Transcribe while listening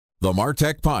The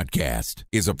MarTech Podcast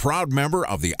is a proud member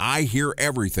of the I Hear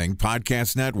Everything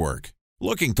Podcast Network.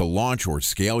 Looking to launch or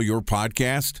scale your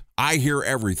podcast? I Hear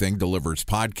Everything delivers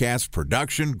podcast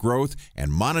production, growth,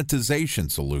 and monetization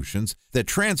solutions that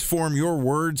transform your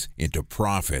words into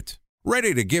profit.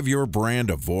 Ready to give your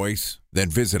brand a voice? Then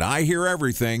visit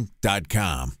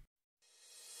iheareverything.com.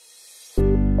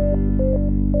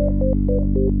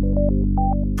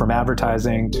 From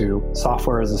advertising to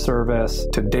software as a service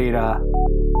to data.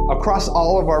 Across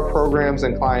all of our programs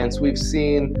and clients, we've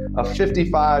seen a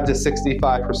 55 to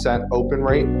 65% open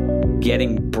rate.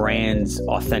 Getting brands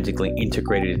authentically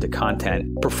integrated into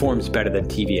content performs better than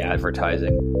TV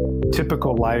advertising.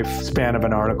 Typical lifespan of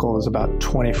an article is about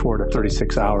 24 to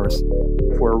 36 hours.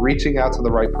 If we're reaching out to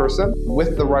the right person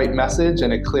with the right message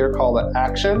and a clear call to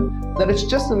action, then it's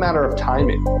just a matter of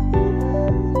timing.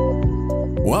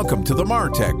 Welcome to the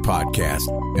MarTech Podcast,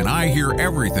 an I Hear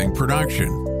Everything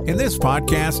production. In this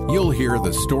podcast, you'll hear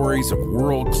the stories of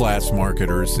world-class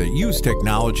marketers that use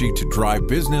technology to drive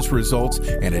business results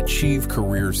and achieve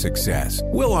career success.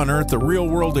 We'll unearth the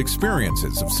real-world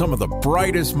experiences of some of the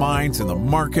brightest minds in the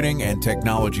marketing and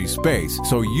technology space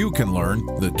so you can learn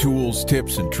the tools,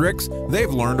 tips, and tricks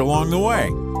they've learned along the way.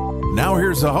 Now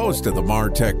here's the host of the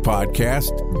MarTech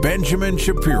Podcast, Benjamin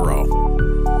Shapiro.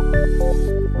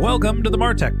 Welcome to the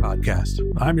MarTech Podcast.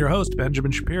 I'm your host,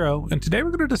 Benjamin Shapiro, and today we're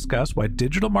going to discuss why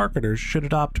digital marketers should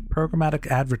adopt programmatic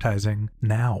advertising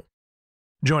now.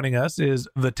 Joining us is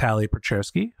Vitaly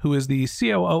Pecherskiy, who is the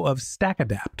COO of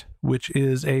StackAdapt, which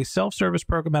is a self-service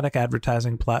programmatic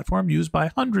advertising platform used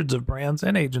by hundreds of brands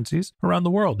and agencies around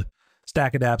the world.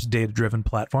 StackAdapt's data-driven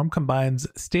platform combines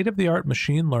state-of-the-art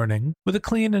machine learning with a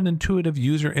clean and intuitive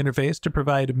user interface to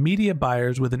provide media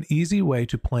buyers with an easy way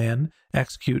to plan,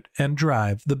 execute, and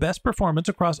drive the best performance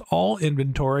across all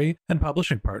inventory and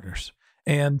publishing partners.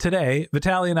 And today,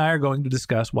 Vitaly and I are going to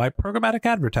discuss why programmatic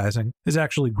advertising is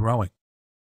actually growing.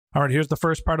 All right, here's the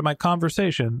first part of my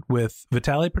conversation with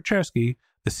Vitaly Pecherskiy,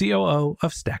 the COO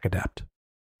of StackAdapt.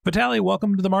 Vitaly,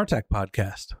 welcome to the MarTech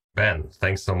Podcast. Ben,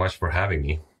 thanks so much for having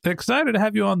me. Excited to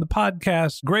have you on the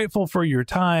podcast, grateful for your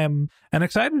time, and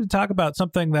excited to talk about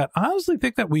something that I honestly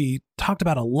think that we talked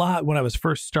about a lot when I was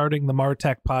first starting the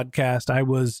MarTech podcast. I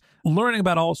was learning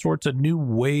about all sorts of new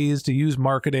ways to use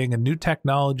marketing and new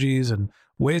technologies and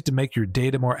ways to make your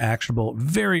data more actionable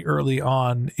very early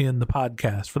on in the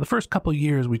podcast. For the first couple of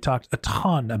years, we talked a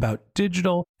ton about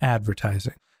digital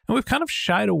advertising, and we've kind of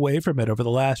shied away from it over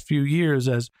the last few years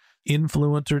as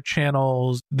influencer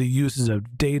channels, the uses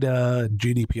of data and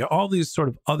GDPR, all these sort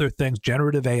of other things,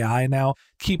 generative AI now,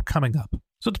 keep coming up.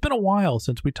 So it's been a while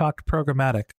since we talked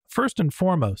programmatic. First and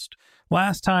foremost,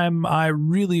 last time I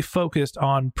really focused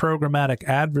on programmatic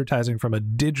advertising from a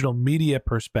digital media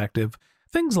perspective.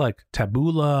 Things like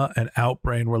Taboola and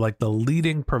Outbrain were like the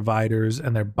leading providers,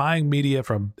 and they're buying media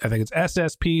from, I think it's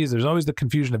SSPs. There's always the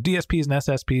confusion of DSPs and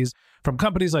SSPs from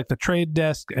companies like The Trade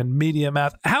Desk and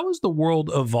MediaMath. How has the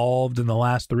world evolved in the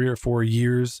last 3 or 4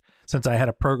 years since I had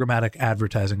a programmatic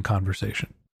advertising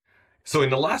conversation? So in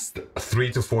the last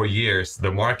 3 to 4 years,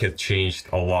 the market changed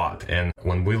a lot. And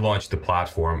when we launched the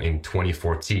platform in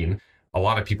 2014, a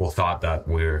lot of people thought that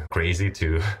we're crazy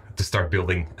to start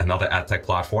building another ad tech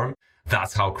platform.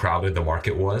 That's how crowded the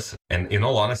market was. And in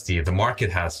all honesty, the market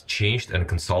has changed and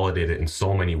consolidated in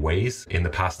so many ways in the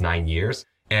past 9 years.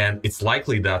 And it's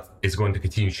likely that it's going to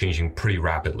continue changing pretty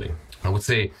rapidly. I would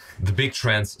say the big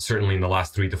trends, certainly in the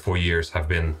last 3 to 4 years, have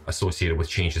been associated with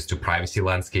changes to privacy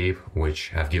landscape, which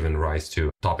have given rise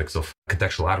to topics of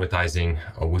contextual advertising.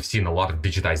 We've seen a lot of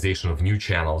digitization of new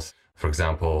channels. For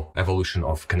example, evolution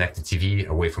of connected TV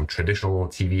away from traditional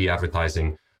TV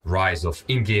advertising, rise of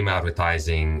in-game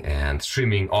advertising and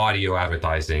streaming audio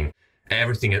advertising.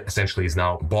 Everything essentially is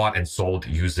now bought and sold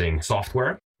using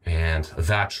software. And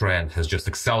that trend has just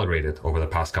accelerated over the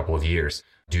past couple of years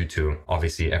due to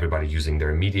obviously everybody using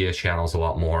their media channels a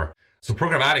lot more. So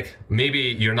programmatic, maybe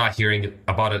you're not hearing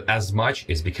about it as much,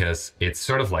 is because it's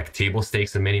sort of like table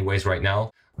stakes in many ways right now.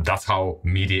 That's how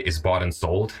media is bought and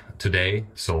sold today.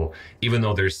 So even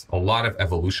though there's a lot of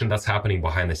evolution that's happening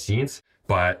behind the scenes,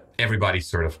 but everybody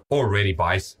sort of already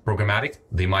buys programmatic,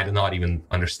 they might not even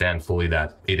understand fully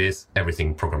that it is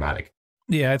everything programmatic.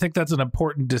 Yeah, I think that's an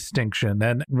important distinction.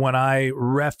 And when I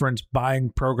reference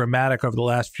buying programmatic over the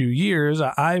last few years,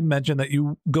 I mentioned that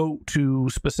you go to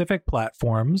specific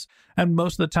platforms, and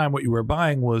most of the time what you were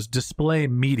buying was display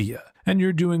media. And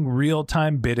you're doing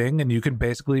real-time bidding, and you can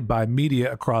basically buy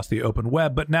media across the open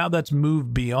web. But now that's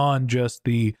moved beyond just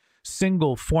the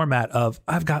single format of,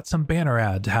 I've got some banner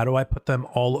ads. How do I put them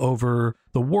all over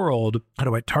the world? How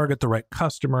do I target the right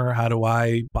customer? How do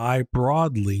I buy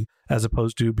broadly as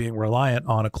opposed to being reliant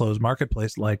on a closed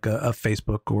marketplace like a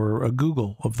Facebook or a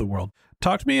Google of the world?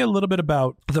 Talk to me a little bit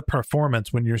about the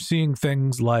performance when you're seeing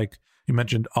things like, you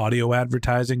mentioned audio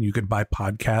advertising. You can buy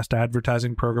podcast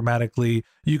advertising programmatically.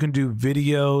 You can do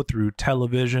video through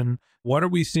television. What are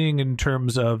we seeing in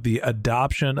terms of the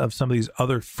adoption of some of these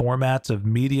other formats of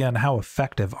media, and how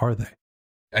effective are they?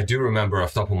 I do remember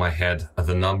off the top of my head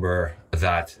the number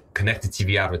that connected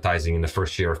TV advertising in the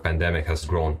first year of pandemic has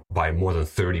grown by more than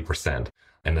 30%.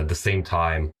 And at the same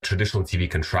time, traditional TV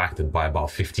contracted by about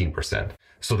 15%.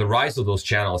 So the rise of those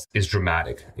channels is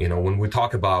dramatic. When we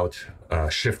talk about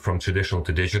a shift from traditional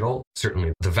to digital,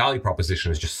 certainly the value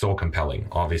proposition is just so compelling.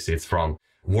 Obviously, it's from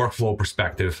workflow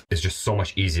perspective. It's just so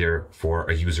much easier for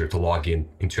a user to log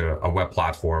into a web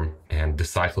platform and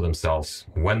decide for themselves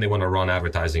when they want to run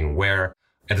advertising, where.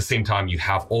 At the same time, you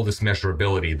have all this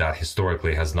measurability that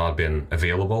historically has not been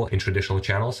available in traditional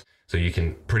channels. So you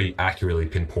can pretty accurately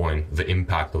pinpoint the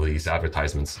impact of these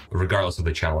advertisements, regardless of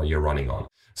the channel you're running on.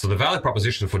 So the value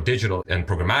proposition for digital and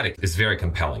programmatic is very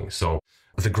compelling. So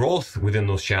the growth within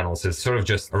those channels is sort of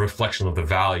just a reflection of the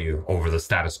value over the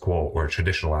status quo or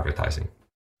traditional advertising.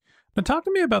 Now, talk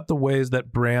to me about the ways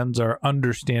that brands are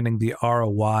understanding the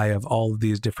ROI of all of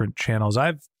these different channels.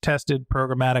 I've tested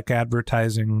programmatic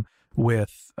advertising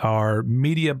with our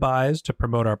media buys to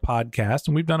promote our podcast,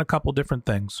 and we've done a couple different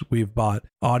things. We've bought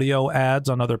audio ads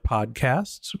on other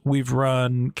podcasts. We've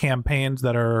run campaigns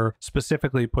that are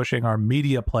specifically pushing our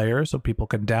media player so people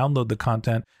can download the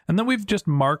content. And then we've just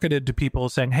marketed to people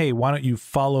saying, hey, why don't you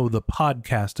follow the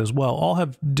podcast as well? All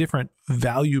have different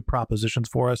value propositions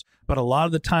for us, but a lot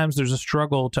of the times there's a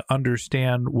struggle to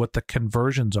understand what the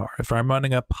conversions are. If I'm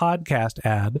running a podcast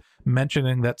ad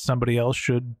mentioning that somebody else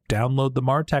should download the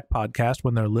MarTech podcast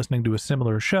when they're listening to a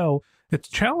similar show, it's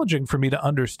challenging for me to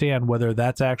understand whether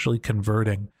that's actually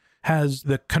converting. Has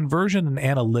the conversion and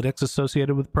analytics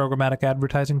associated with programmatic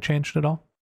advertising changed at all?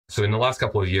 So in the last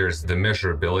couple of years, the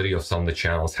measurability of some of the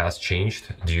channels has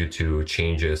changed due to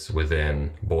changes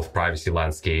within both privacy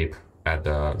landscape at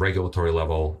the regulatory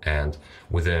level and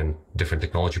within different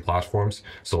technology platforms.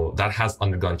 So that has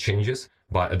undergone changes.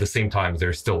 But at the same time,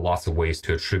 there's still lots of ways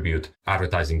to attribute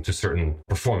advertising to certain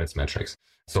performance metrics.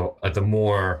 So the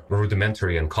more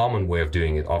rudimentary and common way of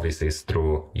doing it, obviously, is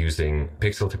through using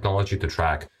pixel technology to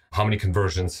track how many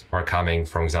conversions are coming,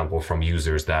 for example, from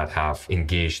users that have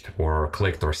engaged or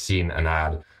clicked or seen an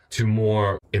ad, to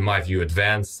more, in my view,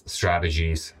 advanced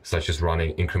strategies, such as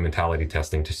running incrementality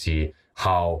testing to see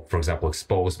how, for example,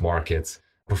 exposed markets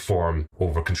perform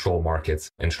over control markets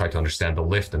and try to understand the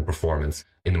lift in performance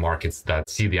in the markets that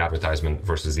see the advertisement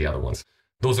versus the other ones.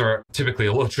 Those are typically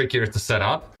a little trickier to set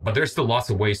up, but there's still lots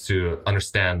of ways to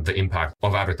understand the impact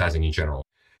of advertising in general.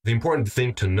 The important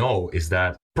thing to know is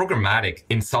that programmatic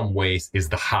in some ways is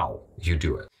the how you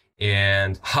do it,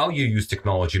 and how you use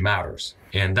technology matters.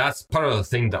 And that's part of the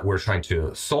thing that we're trying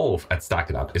to solve at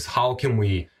StackAdapt, is how can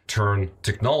we turn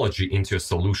technology into a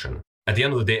solution? At the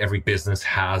end of the day, every business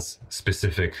has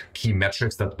specific key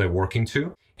metrics that they're working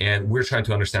to. And we're trying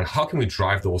to understand how can we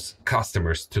drive those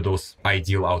customers to those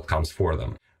ideal outcomes for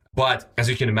them. But as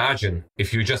you can imagine,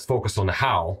 if you just focus on the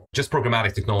how, just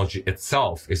programmatic technology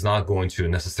itself is not going to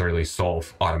necessarily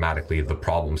solve automatically the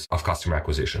problems of customer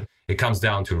acquisition. It comes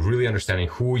down to really understanding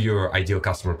who your ideal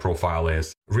customer profile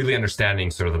is, really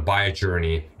understanding sort of the buyer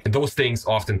journey. And those things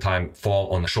oftentimes fall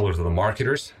on the shoulders of the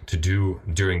marketers to do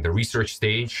during the research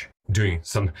stage, doing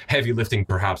some heavy lifting,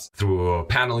 perhaps through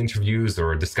panel interviews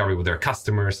or discovery with their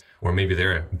customers, or maybe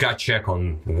their gut check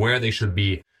on where they should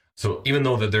be. So even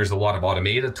though that there's a lot of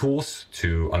automated tools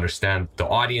to understand the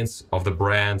audience of the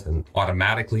brand and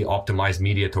automatically optimize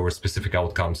media towards specific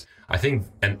outcomes, I think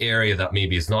an area that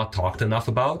maybe is not talked enough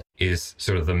about is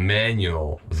sort of the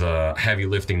manual, the heavy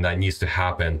lifting that needs to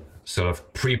happen sort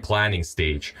of pre-planning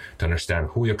stage to understand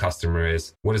who your customer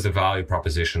is, what is the value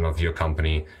proposition of your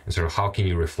company, and sort of how can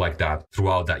you reflect that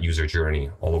throughout that user journey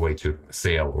all the way to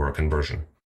sale or a conversion.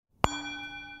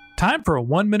 Time for a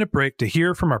 1-minute break to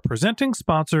hear from our presenting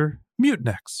sponsor,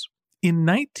 Mutinex. In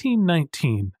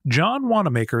 1919, John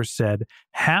Wanamaker said,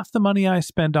 "Half the money I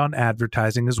spend on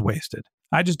advertising is wasted.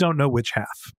 I just don't know which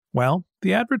half." Well,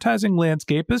 the advertising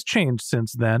landscape has changed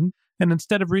since then, and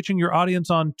instead of reaching your audience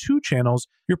on 2 channels,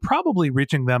 you're probably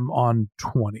reaching them on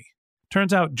 20.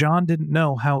 Turns out John didn't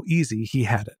know how easy he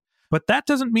had it. But that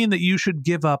doesn't mean that you should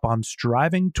give up on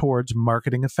striving towards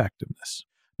marketing effectiveness.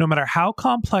 No matter how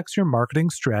complex your marketing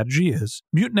strategy is,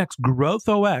 Mutinex Growth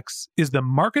OX is the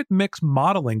market mix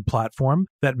modeling platform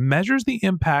that measures the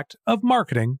impact of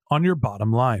marketing on your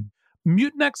bottom line.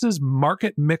 Mutinex's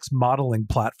market mix modeling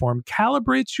platform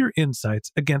calibrates your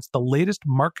insights against the latest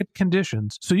market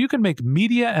conditions so you can make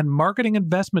media and marketing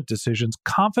investment decisions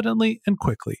confidently and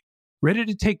quickly. Ready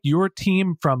to take your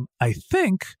team from I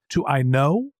think to I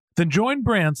know? Then join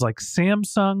brands like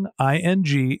Samsung,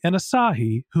 ING, and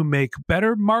Asahi who make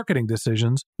better marketing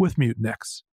decisions with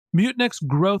Mutinex. Mutinex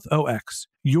Growth OX.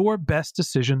 Your best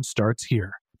decision starts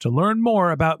here. To learn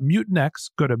more about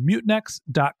Mutinex, go to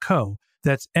mutinex.co.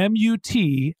 That's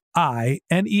MUTINEX.co.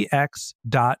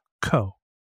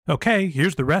 Okay,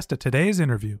 here's the rest of today's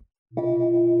interview.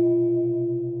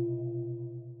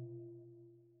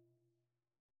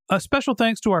 A special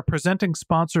thanks to our presenting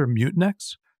sponsor,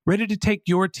 Mutinex. Ready to take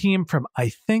your team from I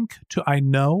think to I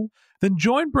know? Then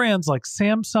join brands like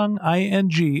Samsung,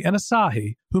 ING, and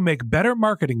Asahi who make better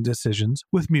marketing decisions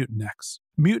with Mutinex.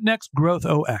 Mutinex Growth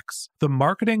OX, the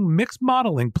marketing mix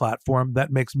modeling platform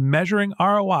that makes measuring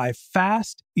ROI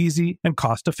fast, easy, and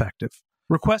cost-effective.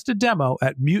 Request a demo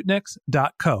at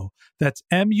mutinex.co. That's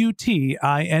MUTINEX.co.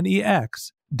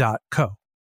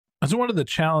 So one of the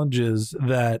challenges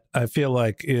that I feel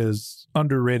like is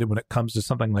underrated when it comes to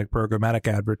something like programmatic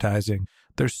advertising,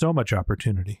 there's so much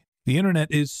opportunity. The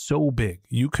internet is so big.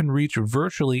 You can reach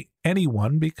virtually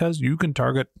anyone because you can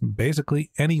target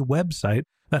basically any website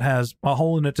that has a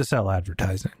hole in it to sell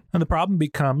advertising. And the problem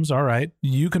becomes, all right,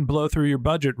 you can blow through your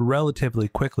budget relatively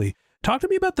quickly. Talk to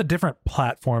me about the different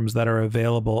platforms that are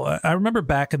available. I remember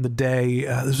back in the day,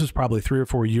 this was probably 3 or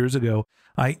 4 years ago,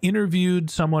 I interviewed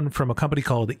someone from a company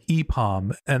called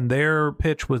EPOM, and their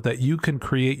pitch was that you can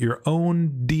create your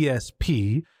own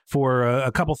DSP for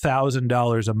a couple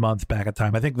 $1,000s a month back at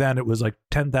time. I think then it was like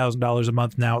 $10,000 a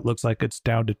month. Now it looks like it's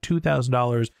down to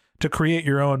 $2,000 to create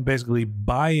your own basically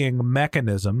buying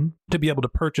mechanism to be able to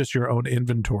purchase your own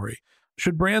inventory.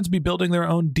 Should brands be building their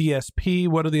own DSP?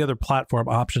 What are the other platform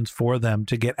options for them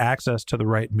to get access to the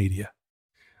right media?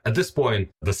 At this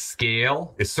point, the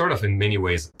scale is sort of in many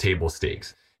ways table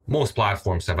stakes. Most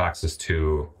platforms have access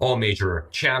to all major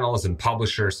channels and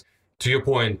publishers. To your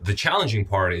point, the challenging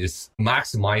part is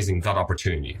maximizing that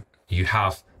opportunity. You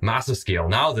have massive scale.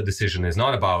 Now the decision is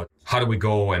not about how do we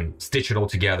go and stitch it all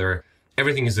together.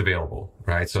 Everything is available,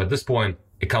 right? So at this point,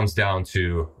 it comes down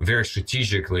to very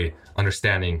strategically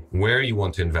understanding where you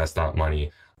want to invest that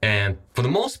money. And for the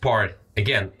most part,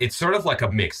 again, it's sort of like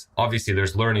a mix. Obviously,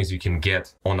 there's learnings you can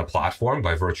get on the platform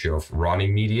by virtue of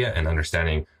running media and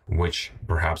understanding which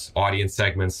perhaps audience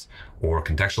segments or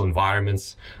contextual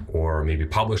environments or maybe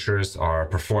publishers are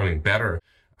performing better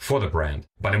for the brand.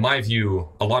 But in my view,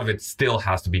 a lot of it still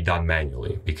has to be done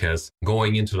manually, because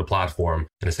going into the platform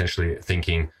and essentially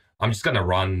thinking, I'm just going to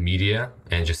run media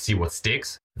and just see what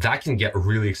sticks, that can get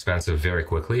really expensive very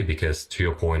quickly, because to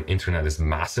your point, internet is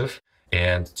massive.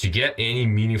 And to get any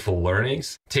meaningful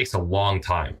learnings takes a long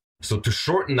time. So to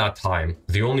shorten that time,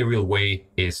 the only real way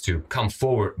is to come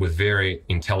forward with very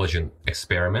intelligent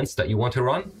experiments that you want to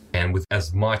run, and with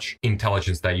as much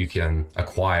intelligence that you can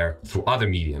acquire through other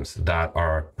mediums that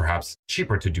are perhaps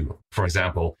cheaper to do. For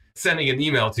example, sending an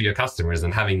email to your customers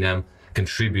and having them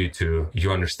contribute to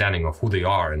your understanding of who they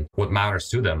are and what matters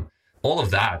to them. All of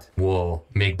that will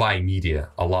make buying media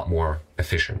a lot more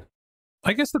efficient.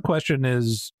 I guess the question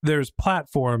is, there's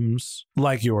platforms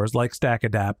like yours, like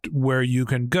StackAdapt, where you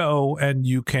can go and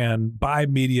you can buy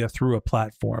media through a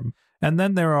platform. And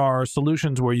then there are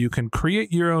solutions where you can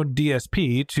create your own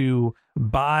DSP to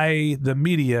buy the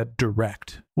media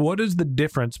direct. What is the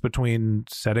difference between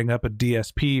setting up a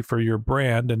DSP for your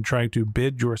brand and trying to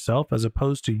bid yourself as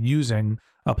opposed to using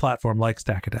a platform like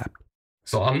StackAdapt?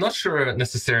 So I'm not sure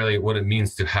necessarily what it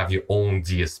means to have your own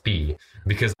DSP,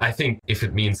 because I think if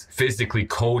it means physically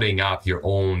coding up your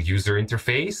own user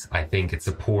interface, I think it's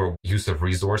a poor use of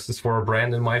resources for a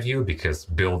brand in my view, because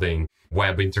building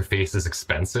web interface is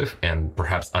expensive and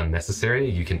perhaps unnecessary.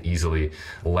 You can easily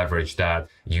leverage that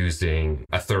using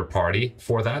a third party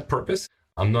for that purpose.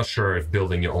 I'm not sure if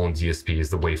building your own DSP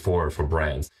is the way forward for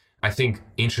brands. I think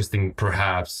interesting,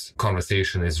 perhaps,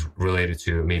 conversation is related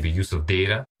to maybe use of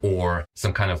data or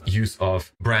some kind of use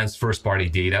of brands' first-party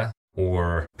data,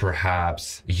 or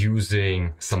perhaps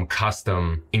using some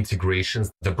custom integrations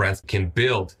the brands can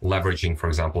build, leveraging, for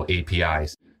example,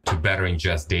 APIs to better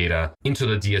ingest data into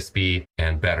the DSP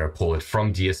and better pull it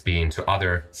from DSP into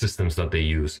other systems that they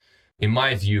use. In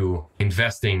my view,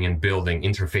 investing in building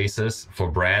interfaces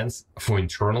for brands for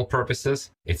internal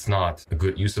purposes, it's not a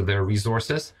good use of their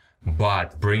resources.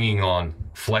 But bringing on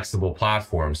flexible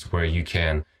platforms where you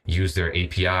can use their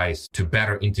APIs to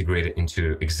better integrate it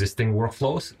into existing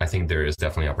workflows, I think there is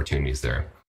definitely opportunities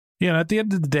there. Yeah, at the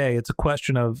end of the day, it's a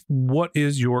question of what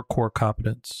is your core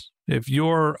competence? If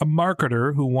you're a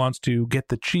marketer who wants to get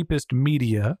the cheapest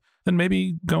media, then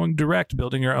maybe going direct,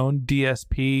 building your own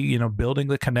DSP, building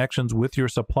the connections with your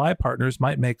supply partners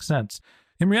might make sense.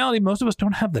 In reality, most of us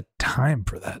don't have the time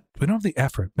for that. We don't have the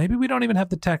effort. Maybe we don't even have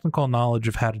the technical knowledge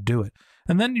of how to do it.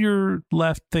 And then you're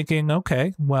left thinking,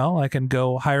 okay, well, I can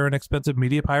go hire an expensive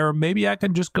media buyer, or maybe I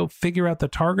can just go figure out the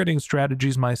targeting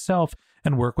strategies myself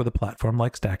and work with a platform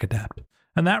like StackAdapt.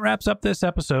 And that wraps up this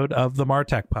episode of the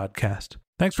MarTech Podcast.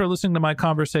 Thanks for listening to my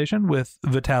conversation with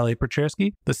Vitaly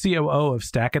Pecherskiy, the COO of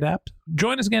StackAdapt.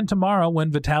 Join us again tomorrow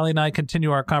when Vitaly and I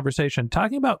continue our conversation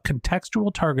talking about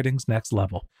contextual targeting's next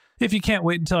level. If you can't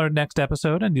wait until our next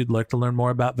episode and you'd like to learn more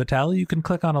about Vitaly, you can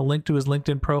click on a link to his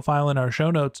LinkedIn profile in our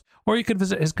show notes, or you could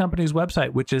visit his company's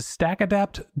website, which is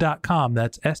StackAdapt.com.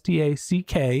 That's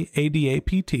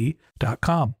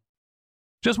StackAdapt.com.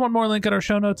 Just one more link in our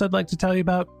show notes I'd like to tell you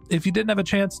about. If you didn't have a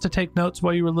chance to take notes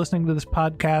while you were listening to this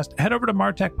podcast, head over to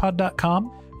martechpod.com,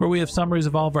 where we have summaries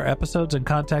of all of our episodes and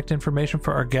contact information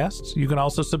for our guests. You can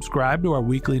also subscribe to our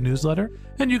weekly newsletter,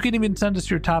 and you can even send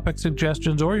us your topic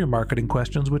suggestions or your marketing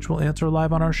questions, which we'll answer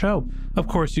live on our show. Of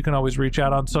course, you can always reach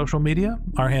out on social media.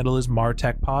 Our handle is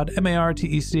MarTechPod,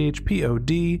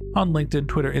 MarTechPod, on LinkedIn,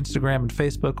 Twitter, Instagram, and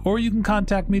Facebook, or you can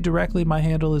contact me directly. My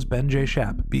handle is Ben J.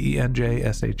 Shap,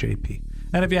 BenJShap.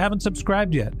 And if you haven't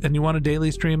subscribed yet and you want a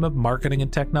daily stream of marketing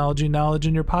and technology knowledge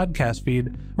in your podcast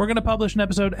feed, we're going to publish an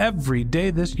episode every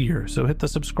day this year. So hit the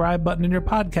subscribe button in your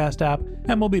podcast app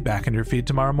and we'll be back in your feed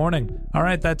tomorrow morning. All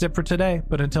right, that's it for today.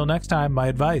 But until next time, my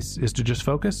advice is to just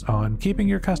focus on keeping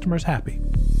your customers happy.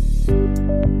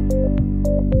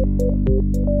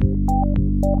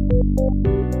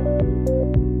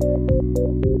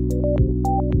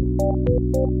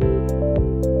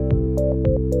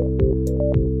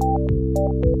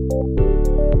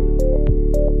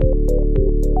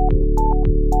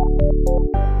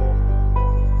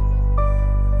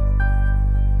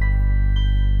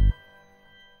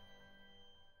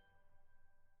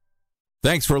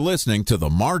 Thanks for listening to the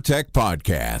MarTech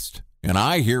Podcast, an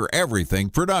I Hear Everything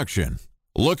production.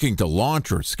 Looking to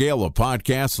launch or scale a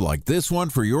podcast like this one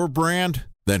for your brand?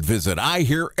 Then visit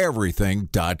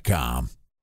iheareverything.com.